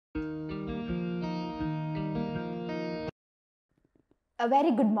A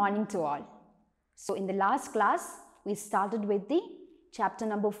very good morning to all. So in the last class, we started with the chapter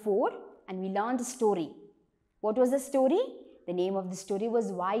number 4 and we learned a story. What was the story? The name of the story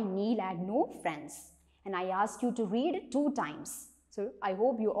was Why Neil Had No Friends. And I asked you to read it 2 times. So I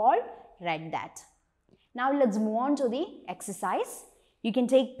hope you all read that. Now let's move on to the exercise. You can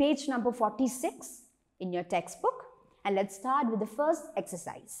take page number 46 in your textbook and let's start with the first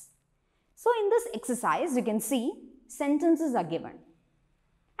exercise. So in this exercise, you can see sentences are given.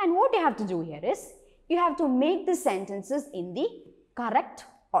 And what you have to do here is, you have to make the sentences in the correct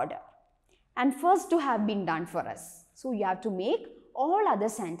order. And first 2 have been done for us. So you have to make all other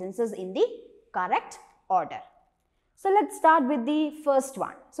sentences in the correct order. So let's start with the first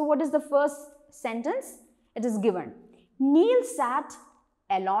one. So what is the first sentence? It is given. Neil sat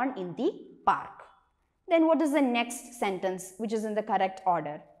alone in the park. Then what is the next sentence which is in the correct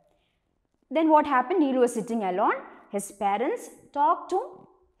order? Then what happened? Neil was sitting alone. His parents talked to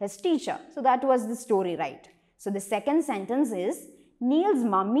his teacher. So that was the story, right? So the second sentence is Neil's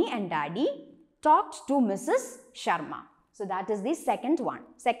mummy and daddy talked to Mrs. Sharma. So that is the second one,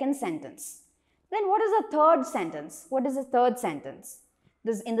 second sentence. Then what is the third sentence? What is the third sentence?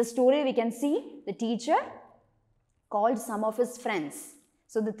 In the story we can see the teacher called some of his friends.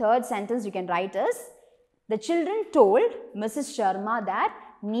 So the third sentence you can write is the children told Mrs. Sharma that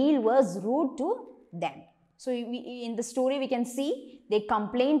Neil was rude to them. So in the story we can see they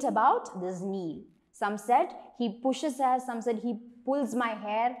complained about this Neil. Some said he pushes her, some said he pulls my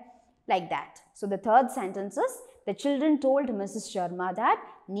hair, like that. So the third sentence is the children told Mrs. Sharma that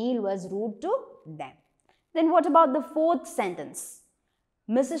Neil was rude to them. Then what about the fourth sentence?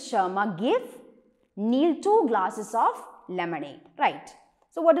 Mrs. Sharma gave Neil 2 glasses of lemonade, right?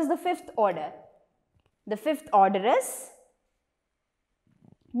 So what is the fifth order? The fifth order is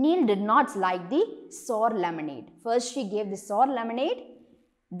Neil did not like the sour lemonade. First she gave the sour lemonade,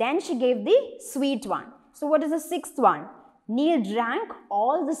 then she gave the sweet one. So what is the sixth one? Neil drank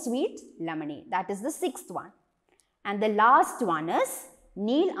all the sweet lemonade. That is the sixth one. And the last one is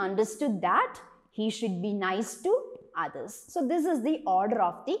Neil understood that he should be nice to others. So this is the order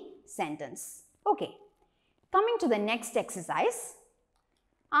of the sentence. Okay. Coming to the next exercise,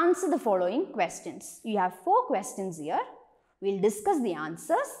 answer the following questions. You have 4 questions here. We'll discuss the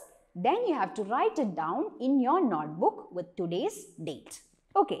answers. Then you have to write it down in your notebook with today's date.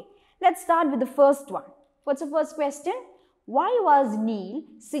 Okay, let's start with the first one. What's the first question? Why was Neil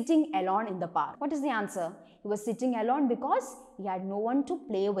sitting alone in the park? What is the answer? He was sitting alone because he had no one to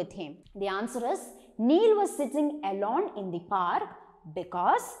play with him. The answer is Neil was sitting alone in the park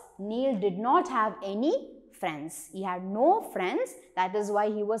because Neil did not have any friends. He had no friends. That is why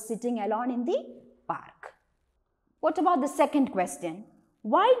he was sitting alone in the park. What about the second question?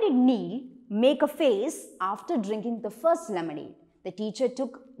 Why did Neil make a face after drinking the first lemonade? The teacher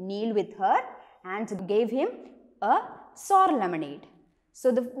took Neil with her and gave him a sour lemonade.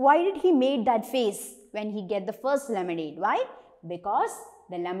 So why did he make that face when he get the first lemonade? Why? Because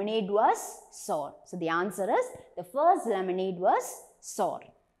the lemonade was sour. So the answer is the first lemonade was sour.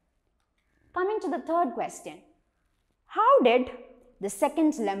 Coming to the third question. How did the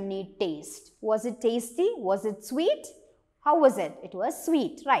second lemonade taste? Was it tasty? Was it sweet? How was it? It was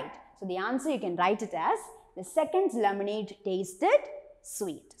sweet, right? So the answer you can write it as the second lemonade tasted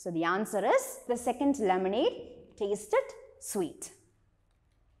sweet. So the answer is the second lemonade tasted sweet.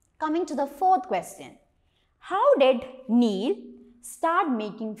 Coming to the fourth question. How did Neil start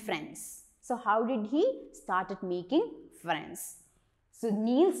making friends? So how did he started making friends? So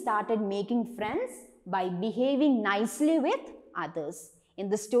Neil started making friends by behaving nicely with others. In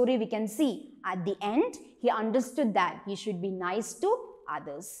the story we can see at the end he understood that he should be nice to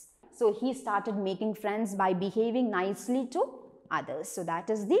others. So he started making friends by behaving nicely to others. So that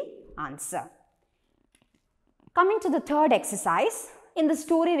is the answer. Coming to the third exercise, in the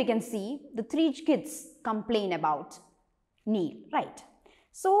story we can see the 3 kids complain about Neil, right?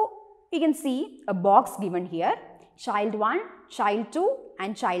 So you can see a box given here, child 1, child 2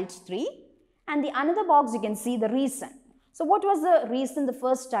 and child 3, and the another box you can see the reason. So what was the reason the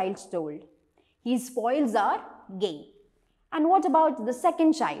first child told? His spoils are gay. And what about the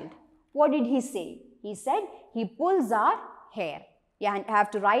second child? What did he say? He said he pulls our hair. Yeah, and I have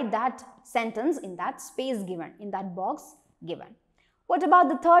to write that sentence in that space given, in that box given. What about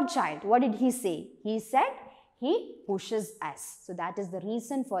the third child? What did he say? He said he pushes us. So that is the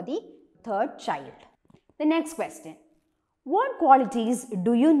reason for the third child. The next question. What qualities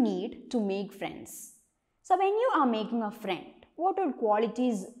do you need to make friends? So when you are making a friend, what are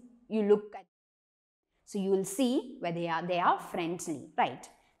qualities you look at? So you will see whether they are friendly, right?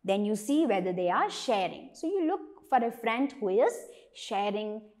 Then you see whether they are sharing. So you look for a friend who is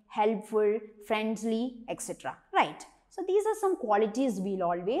sharing, helpful, friendly, etc. Right? So these are some qualities we'll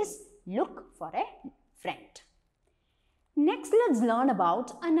always look for a friend. Next, let's learn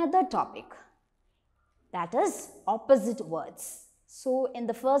about another topic, that is opposite words. So in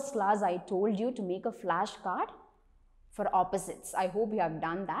the first class, I told you to make a flashcard for opposites. I hope you have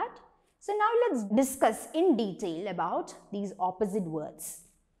done that. So now let's discuss in detail about these opposite words.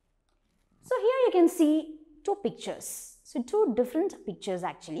 So here you can see two pictures. So two different pictures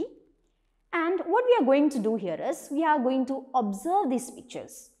actually. And what we are going to do here is we are going to observe these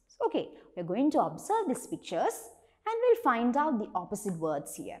pictures. Okay, we are going to observe these pictures and we'll find out the opposite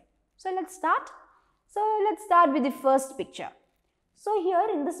words here. So let's start. So let's start with the first picture. So here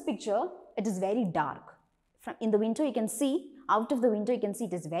in this picture, it is very dark. In the window you can see, out of the window you can see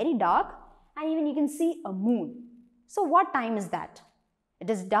it is very dark, and even you can see a moon. So what time is that? It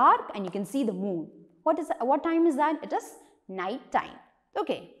is dark and you can see the moon. What time is that? It is night time.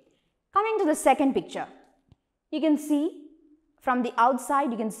 Okay. Coming to the second picture, you can see from the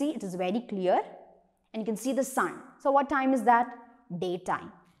outside, you can see it is very clear and you can see the sun. So what time is that?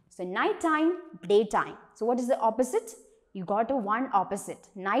 Daytime. So night time, daytime. So what is the opposite? You got a one opposite.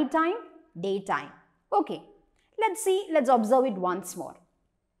 Night time, daytime. Okay. Let's observe it once more.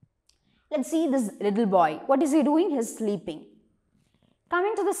 Let's see this little boy. What is he doing? He's sleeping.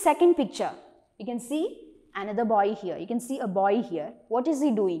 Coming to the second picture, you can see another boy here. You can see a boy here. What is he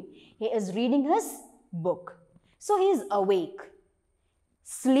doing? He is reading his book. So he is awake.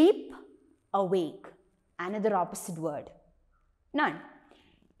 Sleep, awake. Another opposite word. None.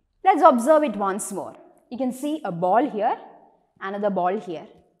 Let's observe it once more. You can see a ball here, another ball here.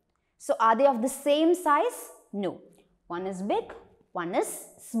 So are they of the same size? No. One is big, one is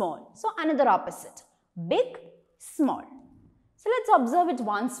small. So another opposite. Big, small. So let's observe it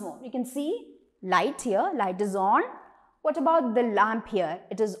once more. You can see light here, light is on. What about the lamp here?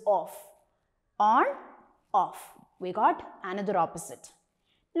 It is off. On, off. We got another opposite.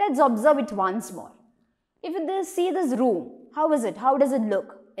 Let's observe it once more. If you see this room, how is it? How does it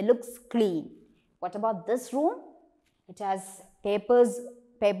look? It looks clean. What about this room? It has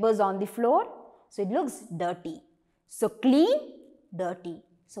papers on the floor. So it looks dirty. So clean, dirty.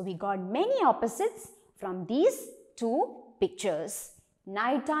 So we got many opposites from these two pictures.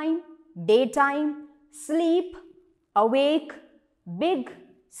 Nighttime, daytime, sleep, awake, big,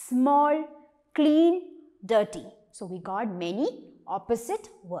 small, clean, dirty. So we got many opposite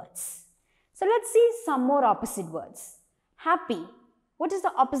words. So let's see some more opposite words. Happy. What is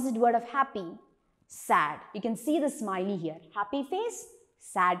the opposite word of happy? Sad. You can see the smiley here. Happy face,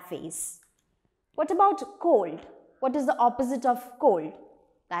 sad face. What about cold? What is the opposite of cold?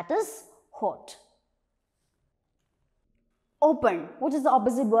 That is hot. Open. What is the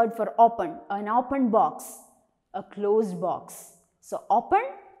opposite word for open? An open box, a closed box. So open,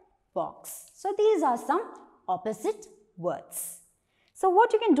 box. So these are some opposite words. So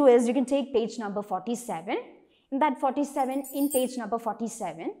what you can do is you can take page number 47. In page number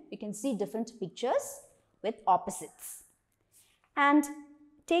 47, you can see different pictures with opposites. And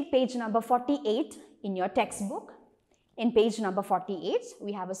take page number 48 in your textbook. In page number 48,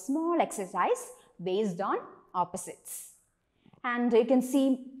 we have a small exercise based on opposites. And you can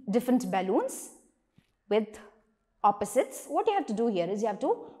see different balloons with opposites. What you have to do here is you have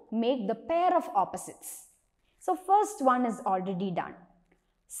to make the pair of opposites. So first one is already done.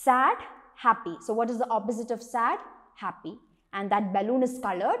 Sad, happy. So what is the opposite of sad? Happy. And that balloon is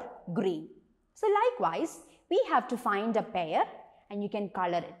colored green. So likewise, we have to find a pair and you can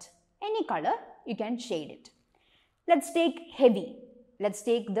color it. Any color, you can shade it. Let's take heavy. Let's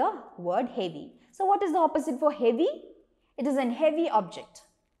take the word heavy. So what is the opposite for heavy? It is an heavy object.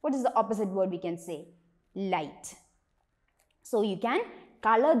 What is the opposite word we can say? Light. So you can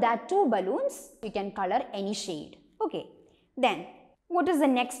color that two balloons. You can color any shade. Okay. Then what is the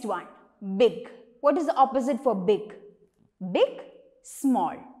next one? Big. What is the opposite for big? Big,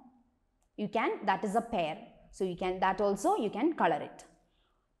 small. That is a pair. So that also you can color it.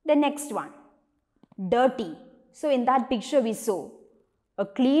 The next one, dirty. So in that picture we saw a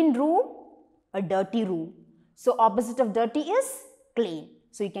clean room, a dirty room. So opposite of dirty is clean.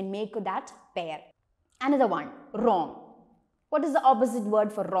 So you can make that pair. Another one, wrong. What is the opposite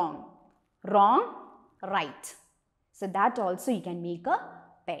word for wrong? Wrong, right. So that also you can make a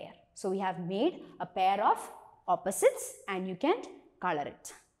pair. So we have made a pair of opposites and you can color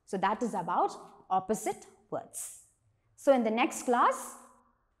it. So that is about opposite words. So in the next class,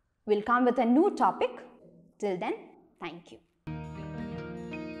 we'll come with a new topic. Till then, thank you.